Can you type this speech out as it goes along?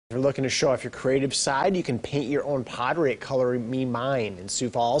you're looking to show off your creative side, you can paint your own pottery at Color Me Mine in Sioux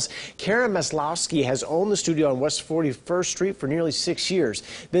Falls. Karen Maslowski has owned the studio on West 41st Street for nearly 6 years.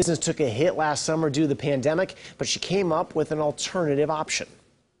 Business took a hit last summer due to the pandemic, but she came up with an alternative option.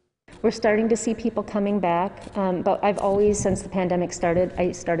 We're starting to see people coming back, but I've always, since the pandemic started,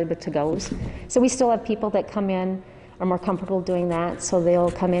 I started with to-goes. So we still have people that come in, are more comfortable doing that, so they'll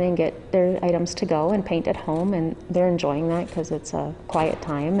come in and get their items to go and paint at home, and they're enjoying that because it's a quiet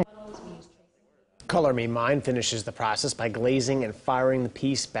time. Color Me Mine finishes the process by glazing and firing the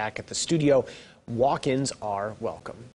piece back at the studio. Walk-ins are welcome.